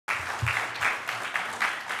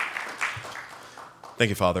Thank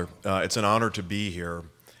you, Father. It's an honor to be here.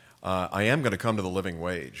 I am going to come to the living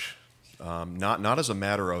wage, not as a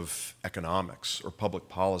matter of economics or public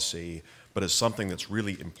policy, but as something that's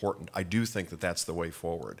really important. I do think that that's the way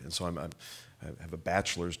forward. And so I have a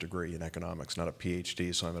bachelor's degree in economics, not a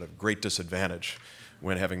PhD, so I'm at a great disadvantage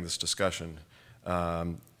when having this discussion.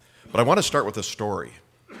 But I want to start with a story,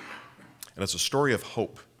 and it's a story of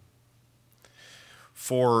hope.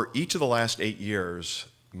 For each of the last 8 years,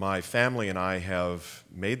 my family and I have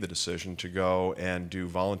made the decision to go and do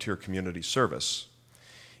volunteer community service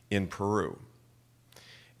in Peru.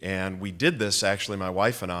 And we did this, actually, my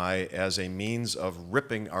wife and I, as a means of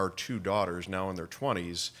ripping our 2 daughters, now in their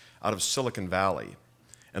 20s, out of Silicon Valley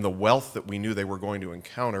and the wealth that we knew they were going to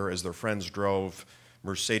encounter as their friends drove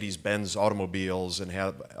Mercedes-Benz automobiles and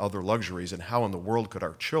had other luxuries, and how in the world could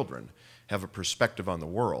our children have a perspective on the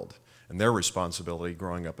world and their responsibility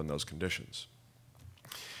growing up in those conditions.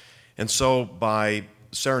 And so by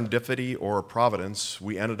serendipity or providence,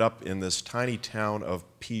 we ended up in this tiny town of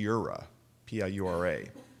Piura, P-I-U-R-A,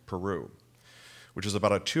 Peru, which is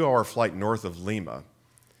about a 2-hour flight north of Lima.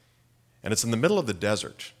 And it's in the middle of the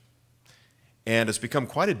desert. And it's become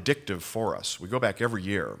quite addictive for us. We go back every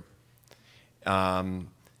year. And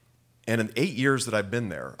in 8 years that I've been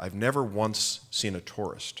there, I've never once seen a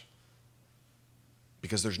tourist,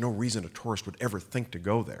 because there's no reason a tourist would ever think to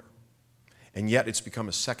go there. And yet it's become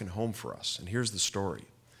a second home for us. And here's the story.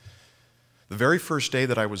 The very first day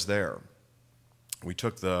that I was there, we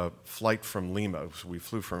took the flight from Lima. So we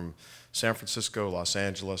flew from San Francisco, Los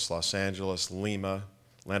Angeles, Lima,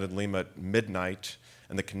 landed in Lima at midnight,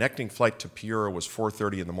 and the connecting flight to Piura was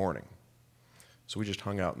 4:30 in the morning. So we just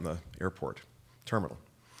hung out in the airport terminal.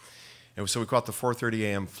 And so we caught the 4:30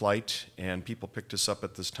 a.m. flight, and people picked us up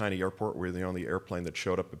at this tiny airport. We were the only airplane that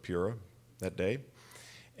showed up at Piura that day.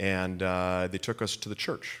 And they took us to the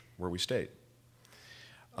church where we stayed.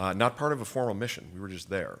 Not part of a formal mission, we were just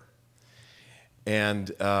there. And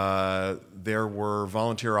there were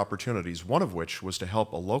volunteer opportunities, one of which was to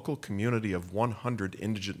help a local community of 100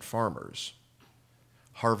 indigent farmers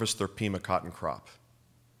harvest their Pima cotton crop.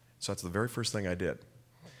 So that's the very first thing I did.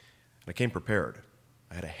 And I came prepared.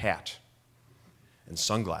 I had a hat and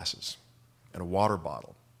sunglasses and a water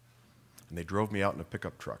bottle. And they drove me out in a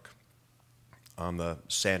pickup truck on the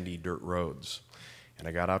sandy dirt roads. And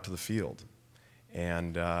I got out to the field.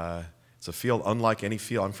 And it's a field unlike any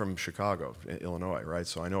field. I'm from Chicago, Illinois, right?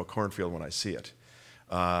 So I know a cornfield when I see it.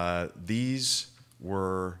 These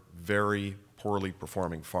were very poorly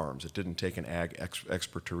performing farms. It didn't take an ag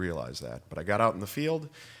expert to realize that. But I got out in the field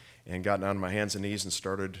and got down on my hands and knees and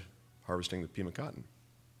started harvesting the Pima cotton.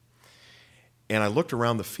 And I looked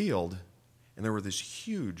around the field, and there were these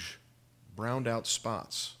huge browned out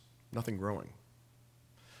spots, nothing growing.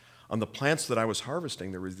 On the plants that I was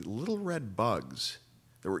harvesting, there were little red bugs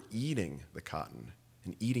that were eating the cotton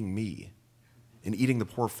and eating me and eating the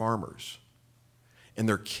poor farmers. And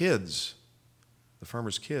their kids, the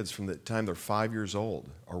farmers' kids, from the time they're 5 years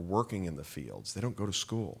old, are working in the fields. They don't go to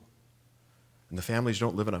school. And the families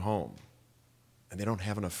don't live in a home. And they don't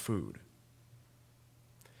have enough food.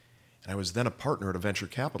 And I was then a partner at a venture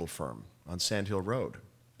capital firm on Sand Hill Road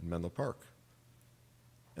in Menlo Park.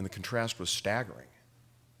 And the contrast was staggering.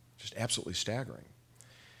 Just absolutely staggering.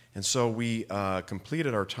 And so we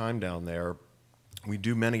completed our time down there. We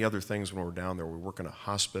do many other things when we're down there. We work in a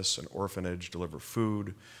hospice, an orphanage, deliver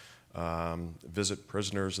food, visit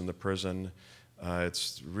prisoners in the prison.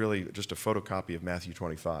 It's really just a photocopy of Matthew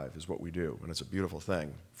 25 is what we do, and it's a beautiful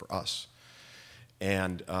thing for us.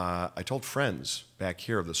 And I told friends back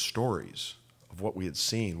here of the stories of what we had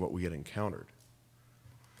seen, what we had encountered.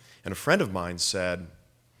 And a friend of mine said,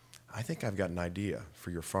 I think I've got an idea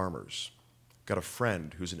for your farmers. I've got a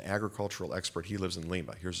friend who's an agricultural expert. He lives in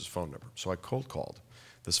Lima. Here's his phone number. So I cold called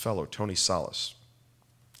this fellow, Tony Salas.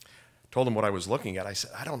 Told him what I was looking at. I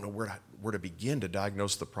said, I don't know where to begin to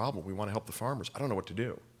diagnose the problem. We want to help the farmers. I don't know what to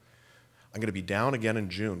do. I'm going to be down again in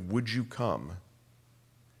June. Would you come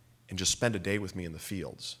and just spend a day with me in the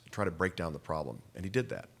fields and try to break down the problem? And he did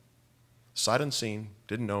that. Sight unseen,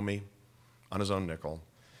 didn't know me, on his own nickel.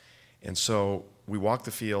 And so we walked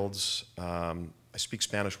the fields. I speak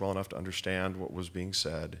Spanish well enough to understand what was being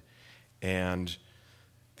said. And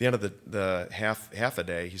at the end of the half a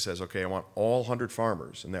day, he says, okay, I want all 100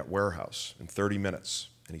 farmers in that warehouse in 30 minutes.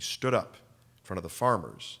 And he stood up in front of the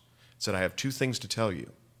farmers and said, I have 2 things to tell you.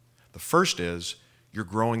 The first is, you're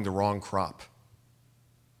growing the wrong crop.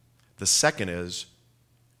 The second is,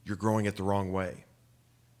 you're growing it the wrong way.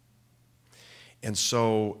 And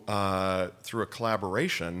so through a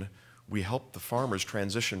collaboration, we helped the farmers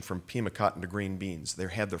transition from Pima cotton to green beans. They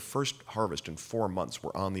had their first harvest in 4 months.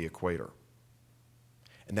 We're on the equator.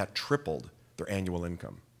 and that tripled their annual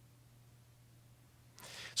income.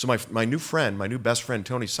 So my new best friend,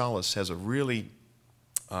 Tony Salas, has a really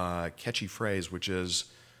catchy phrase, which is,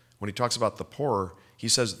 when he talks about the poor, he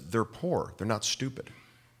says, they're poor, they're not stupid.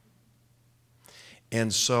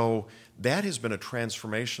 And so that has been a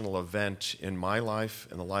transformational event in my life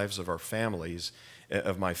and the lives of our families,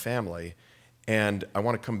 of my family. And I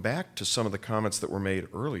want to come back to some of the comments that were made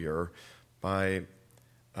earlier by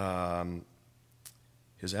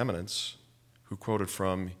His Eminence, who quoted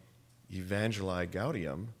from Evangelii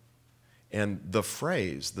Gaudium, and the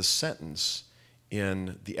phrase, the sentence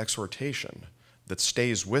in the exhortation that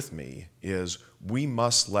stays with me is, we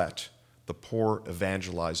must let the poor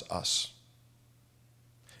evangelize us.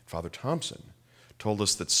 Father Thompson told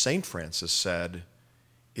us that St. Francis said,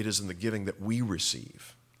 it is in the giving that we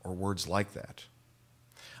receive, or words like that.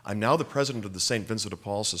 I'm now the president of the St. Vincent de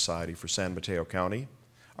Paul Society for San Mateo County.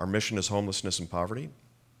 Our mission is homelessness and poverty.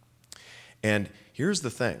 And here's the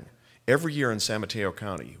thing. Every year in San Mateo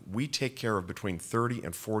County, we take care of between 30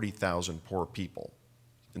 and 40,000 poor people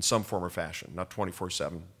in some form or fashion, not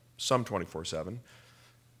 24/7, some 24/7,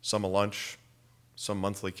 some a lunch, some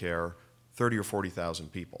monthly care, 30 or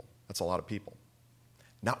 40,000 people. That's a lot of people.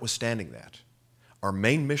 Notwithstanding that, our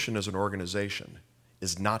main mission as an organization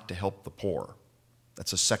is not to help the poor.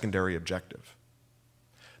 That's a secondary objective.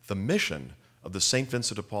 The mission of the St.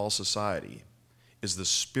 Vincent de Paul Society is the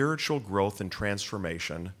spiritual growth and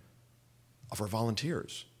transformation of our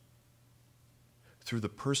volunteers through the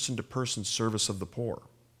person-to-person service of the poor.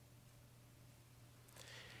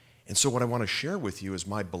 And so what I want to share with you is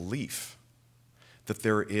my belief that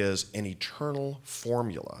there is an eternal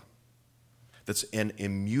formula that's an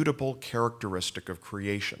immutable characteristic of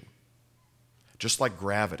creation, just like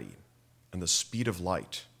gravity and the speed of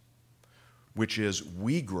light, which is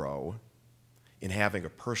we grow in having a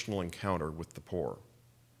personal encounter with the poor.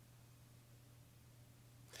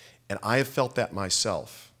 And I have felt that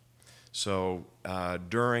myself. So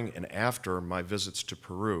during and after my visits to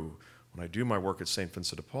Peru, when I do my work at St.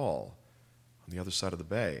 Vincent de Paul, on the other side of the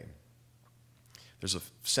bay, there's a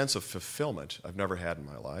sense of fulfillment I've never had in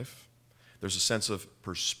my life. There's a sense of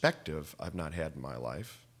perspective I've not had in my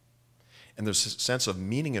life. And there's a sense of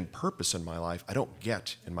meaning and purpose in my life I don't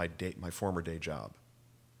get in my former day job.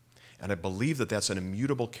 And I believe that that's an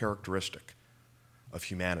immutable characteristic of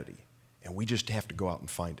humanity, and we just have to go out and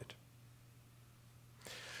find it.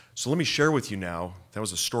 So let me share with you now, that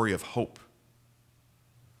was a story of hope.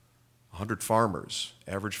 100 farmers,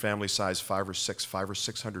 average family size 5 or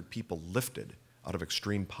 600 people lifted out of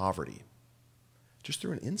extreme poverty, just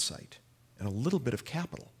through an insight and a little bit of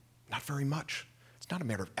capital, not very much. It's not a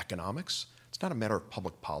matter of economics. It's not a matter of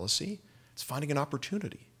public policy. It's finding an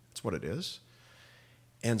opportunity. That's what it is.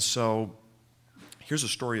 And so here's a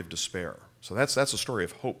story of despair. So that's a story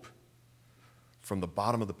of hope from the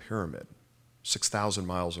bottom of the pyramid, 6,000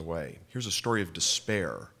 miles away. Here's a story of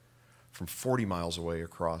despair from 40 miles away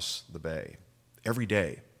across the bay. Every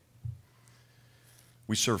day,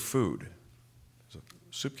 we serve food. There's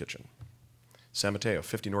a soup kitchen. San Mateo,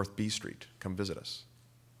 50 North B Street. Come visit us.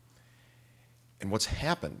 And what's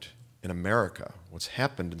happened in America, what's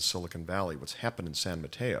happened in Silicon Valley, what's happened in San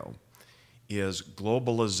Mateo is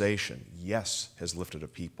globalization, yes, has lifted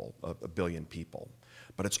a billion people,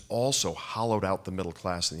 but it's also hollowed out the middle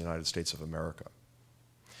class in the United States of America.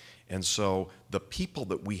 And so the people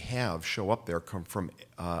that we have show up there come from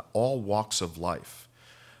all walks of life.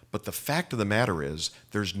 But the fact of the matter is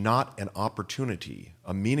there's not an opportunity,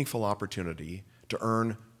 a meaningful opportunity to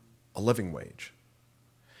earn a living wage.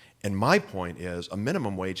 And my point is a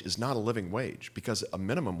minimum wage is not a living wage because a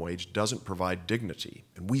minimum wage doesn't provide dignity.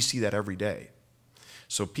 And we see that every day.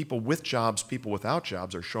 So people with jobs, people without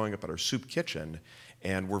jobs are showing up at our soup kitchen,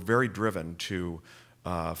 and we're very driven to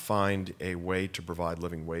find a way to provide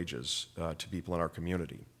living wages to people in our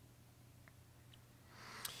community.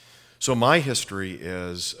 So my history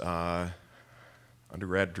is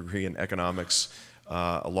undergrad degree in economics,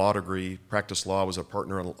 a law degree, practiced law, was a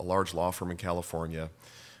partner in a large law firm in California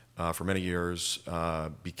for many years,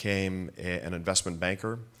 became an investment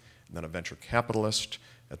banker, and then a venture capitalist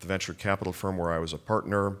at the venture capital firm where I was a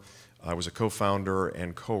partner. I was a co-founder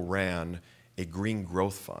and co-ran a green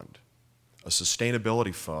growth fund, a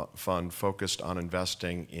sustainability fund focused on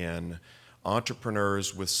investing in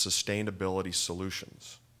entrepreneurs with sustainability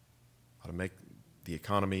solutions, how to make the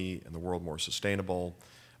economy and the world more sustainable,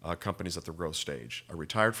 companies at the growth stage. I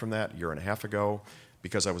retired from that a year and a half ago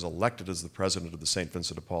because I was elected as the president of the St.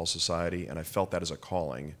 Vincent de Paul Society, and I felt that as a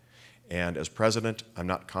calling. And as president, I'm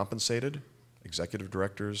not compensated. Executive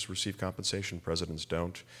directors receive compensation, presidents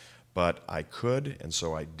don't. But I could, and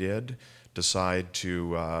so I did, decide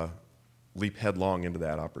to leap headlong into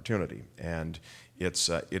that opportunity. And it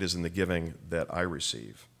is in the giving that I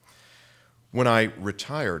receive. When I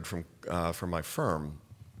retired from my firm,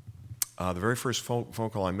 the very first phone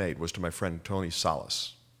call I made was to my friend Tony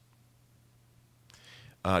Salas.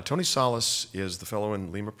 Tony Salas is the fellow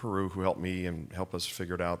in Lima, Peru, who helped me and helped us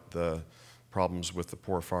figure out the problems with the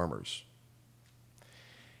poor farmers.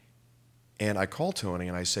 And I called Tony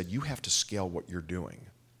and I said, you have to scale what you're doing,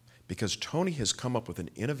 because Tony has come up with an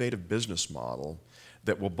innovative business model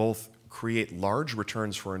that will both create large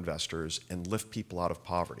returns for investors and lift people out of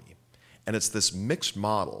poverty. And it's this mixed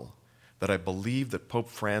model that I believe that Pope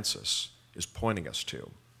Francis is pointing us to.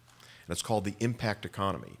 And it's called the impact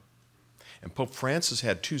economy. And Pope Francis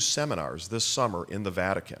had 2 seminars this summer in the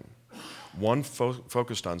Vatican. One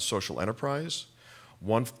focused on social enterprise,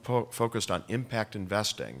 one focused on impact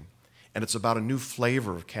investing, and it's about a new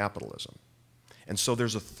flavor of capitalism. And so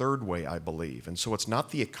there's a third way, I believe. And so it's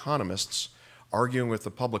not the economists arguing with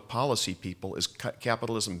the public policy people, is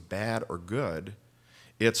capitalism bad or good?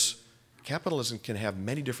 It's capitalism can have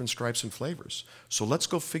many different stripes and flavors. So let's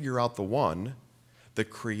go figure out the one that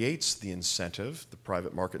creates the incentive, the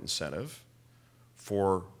private market incentive,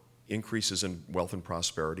 for increases in wealth and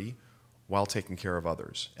prosperity while taking care of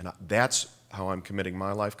others. And that's how I'm committing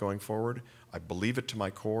my life going forward. I believe it to my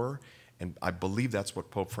core, and I believe that's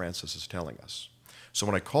what Pope Francis is telling us. So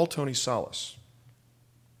when I called Tony Salas,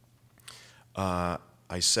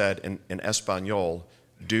 I said in Espanol,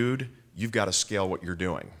 dude, you've got to scale what you're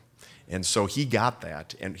doing. And so he got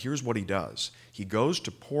that, and here's what he does. He goes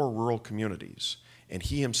to poor rural communities, and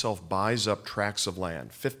he himself buys up tracts of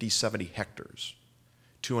land, 50, 70 hectares,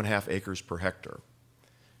 2.5 acres per hectare.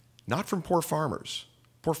 Not from poor farmers.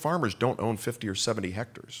 Poor farmers don't own 50 or 70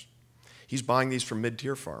 hectares. He's buying these from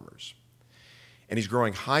mid-tier farmers. And he's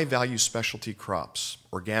growing high-value specialty crops,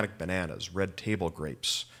 organic bananas, red table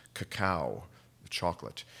grapes, cacao,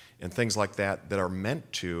 chocolate, and things like that that are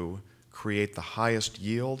meant to create the highest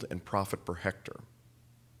yield and profit per hectare.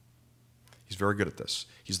 He's very good at this.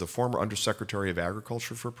 He's the former Undersecretary of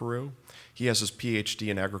Agriculture for Peru. He has his PhD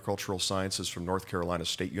in agricultural sciences from North Carolina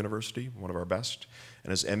State University, one of our best,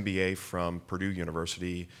 and his MBA from Purdue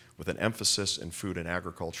University with an emphasis in food and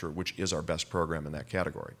agriculture, which is our best program in that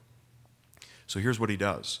category. So here's what he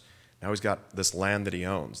does. Now he's got this land that he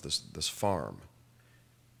owns, this farm.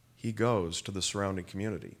 He goes to the surrounding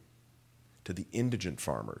community, to the indigent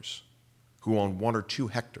farmers who own 1 or 2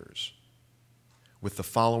 hectares, with the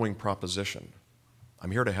following proposition.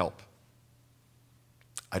 I'm here to help.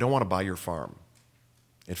 I don't want to buy your farm.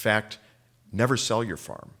 In fact, never sell your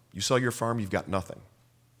farm. You sell your farm, you've got nothing.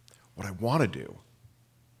 What I want to do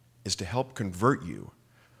is to help convert you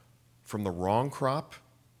from the wrong crop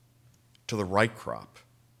to the right crop,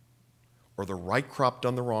 or the right crop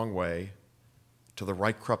done the wrong way to the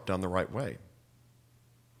right crop done the right way.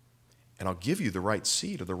 And I'll give you the right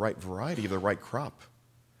seed or the right variety of the right crop.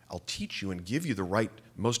 I'll teach you and give you the right,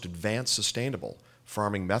 most advanced, sustainable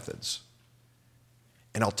farming methods.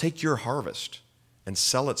 And I'll take your harvest and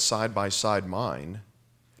sell it side by side mine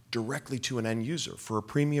directly to an end user for a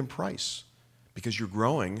premium price, because you're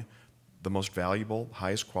growing the most valuable,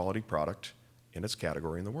 highest quality product in its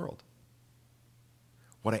category in the world.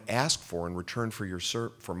 What I ask for in return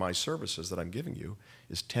for my services that I'm giving you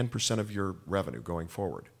is 10% of your revenue going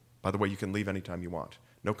forward. By the way, you can leave anytime you want.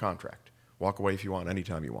 No contract. Walk away if you want,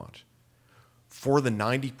 anytime you want. For the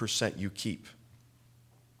 90% you keep,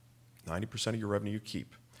 90% of your revenue you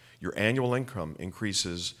keep, your annual income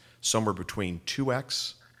increases somewhere between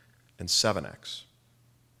 2x and 7x.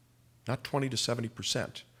 Not 20 to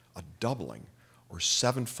 70%, a doubling or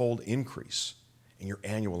 7-fold increase in your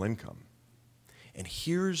annual income. And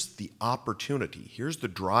here's the opportunity, here's the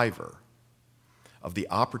driver of the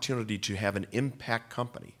opportunity to have an impact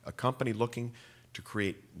company, a company looking to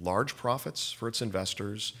create large profits for its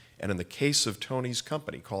investors, and in the case of Tony's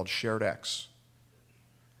company called SharedX,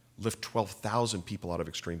 lift 12,000 people out of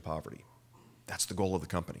extreme poverty. That's the goal of the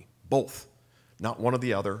company. Both. Not one or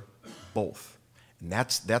the other, both. And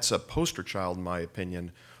that's a poster child, in my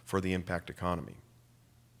opinion, for the impact economy.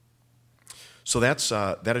 So that is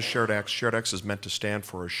SharedX. SharedX is meant to stand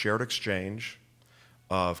for a shared exchange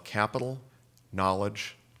of capital,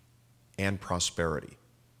 knowledge, and prosperity.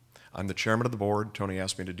 I'm the chairman of the board. Tony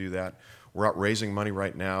asked me to do that. We're out raising money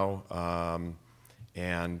right now,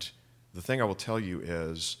 and the thing I will tell you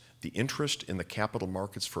is the interest in the capital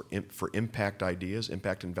markets for impact ideas,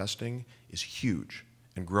 impact investing, is huge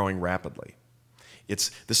and growing rapidly.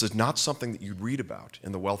 This is not something that you'd read about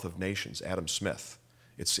in The Wealth of Nations, Adam Smith.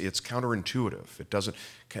 It's counterintuitive. It doesn't.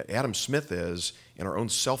 Adam Smith is, in our own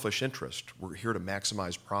selfish interest, we're here to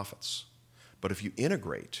maximize profits. But if you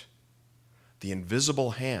integrate the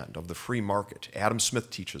invisible hand of the free market, Adam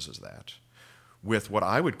Smith teaches us that, with what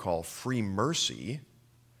I would call free mercy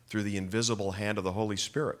through the invisible hand of the Holy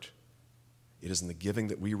Spirit, it is in the giving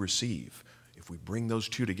that we receive. If we bring those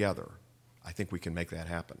two together, I think we can make that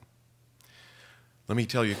happen. Let me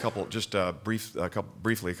tell you briefly a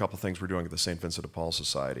couple things we're doing at the St. Vincent de Paul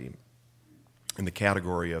Society in the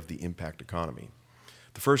category of the impact economy.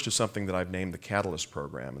 The first is something that I've named the Catalyst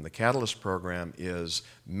Program, and the Catalyst Program is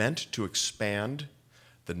meant to expand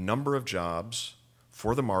the number of jobs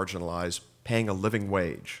for the marginalized paying a living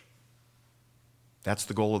wage. That's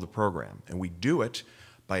the goal of the program, and we do it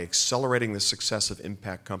by accelerating the success of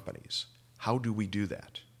impact companies. How do we do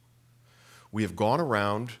that? We have gone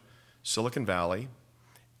around Silicon Valley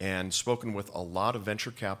and spoken with a lot of venture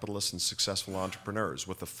capitalists and successful entrepreneurs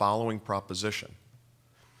with the following proposition.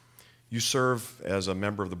 You serve as a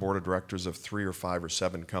member of the board of directors of 3 or 5 or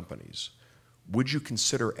 7 companies. Would you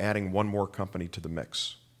consider adding one more company to the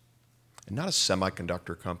mix? And not a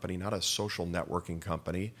semiconductor company, not a social networking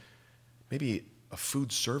company, maybe a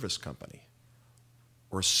food service company,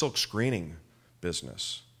 or a silk screening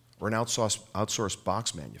business, or an outsourced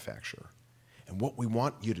box manufacturer. And what we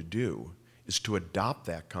want you to do is to adopt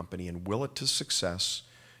that company and will it to success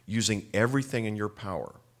using everything in your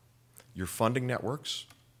power. Your funding networks,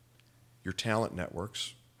 your talent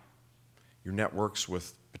networks, your networks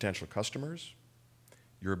with potential customers,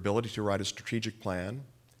 your ability to write a strategic plan.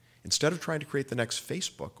 Instead of trying to create the next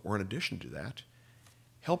Facebook, or in addition to that,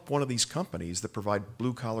 help one of these companies that provide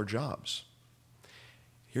blue-collar jobs.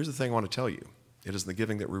 Here's the thing I want to tell you. It is the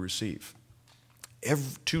giving that we receive.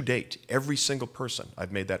 To date, every single person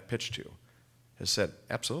I've made that pitch to has said,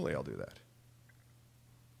 absolutely, I'll do that.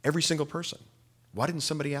 Every single person. Why didn't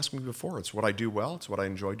somebody ask me before? It's what I do well. It's what I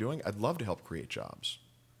enjoy doing. I'd love to help create jobs.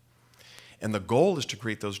 And the goal is to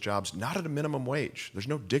create those jobs not at a minimum wage. There's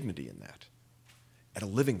no dignity in that. At a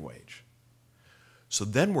living wage. So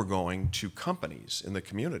then we're going to companies in the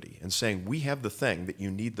community and saying, we have the thing that you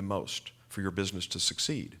need the most for your business to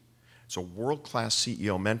succeed. It's a world-class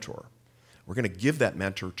CEO mentor. We're going to give that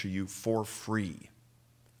mentor to you for free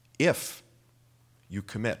if you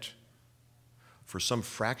commit for some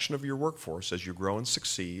fraction of your workforce as you grow and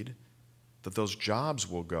succeed, that those jobs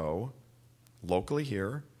will go locally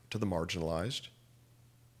here to the marginalized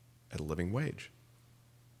at a living wage.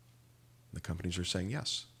 The companies are saying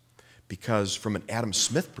yes. Because from an Adam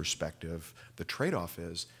Smith perspective, the trade-off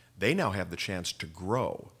is they now have the chance to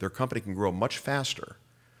grow. Their company can grow much faster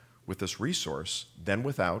with this resource than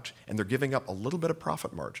without, and they're giving up a little bit of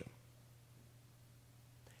profit margin.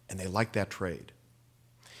 And they like that trade.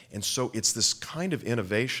 And so it's this kind of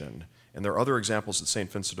innovation, and there are other examples at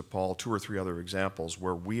St. Vincent de Paul, 2 or 3 other examples,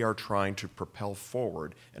 where we are trying to propel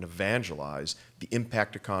forward and evangelize the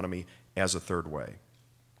impact economy as a third way.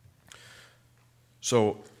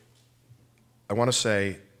 So I want to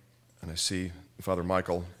say, and I see Father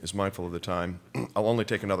Michael is mindful of the time, I'll only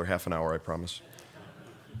take another half an hour, I promise.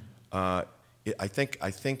 I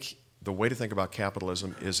think the way to think about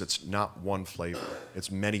capitalism is it's not one flavor,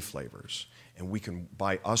 it's many flavors. And we can,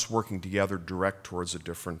 by us working together, direct towards a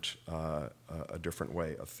different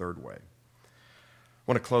way, a third way. I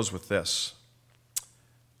want to close with this.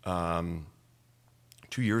 2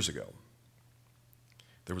 years ago,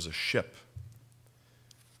 there was a ship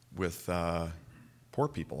with poor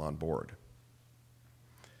people on board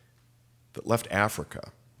that left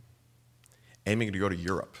Africa aiming to go to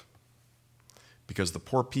Europe because the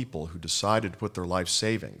poor people who decided to put their life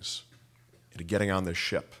savings into getting on this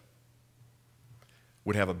ship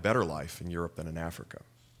would have a better life in Europe than in Africa.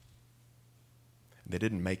 And they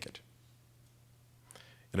didn't make it.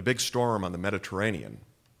 In a big storm on the Mediterranean,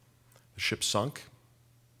 the ship sunk.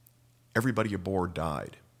 Everybody aboard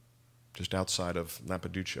died, just outside of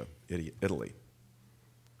Lampedusa, Italy.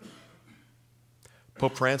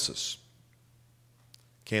 Pope Francis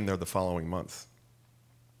came there the following month.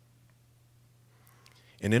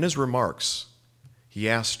 And in his remarks, he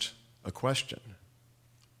asked a question.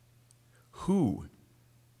 Who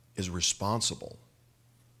is responsible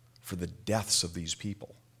for the deaths of these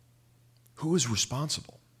people? Who is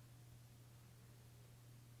responsible?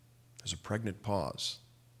 There's a pregnant pause.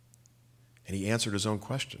 And he answered his own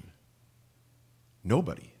question.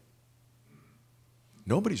 Nobody.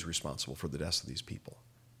 Nobody's responsible for the deaths of these people.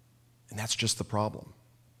 And that's just the problem.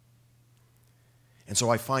 And so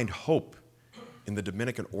I find hope in the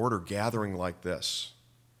Dominican order gathering like this.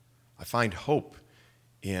 I find hope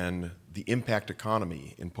in the impact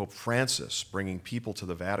economy, in Pope Francis bringing people to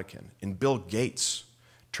the Vatican, in Bill Gates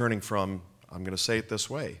turning from, I'm going to say it this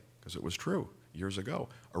way, because it was true years ago,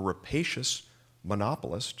 a rapacious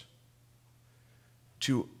monopolist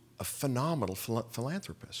to a phenomenal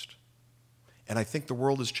philanthropist. And I think the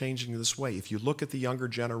world is changing this way. If you look at the younger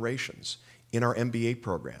generations in our MBA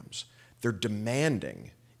programs, they're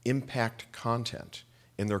demanding impact content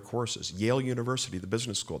in their courses. Yale University, the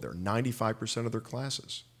business school there, 95% of their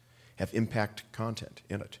classes have impact content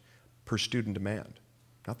in it per student demand.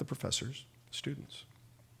 Not the professors, the students.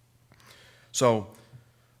 So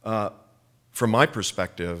from my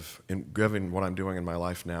perspective, given what I'm doing in my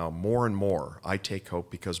life now, more and more I take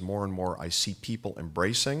hope because more and more I see people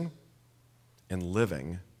embracing and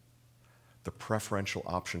living the preferential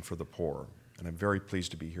option for the poor. And I'm very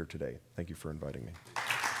pleased to be here today. Thank you for inviting me.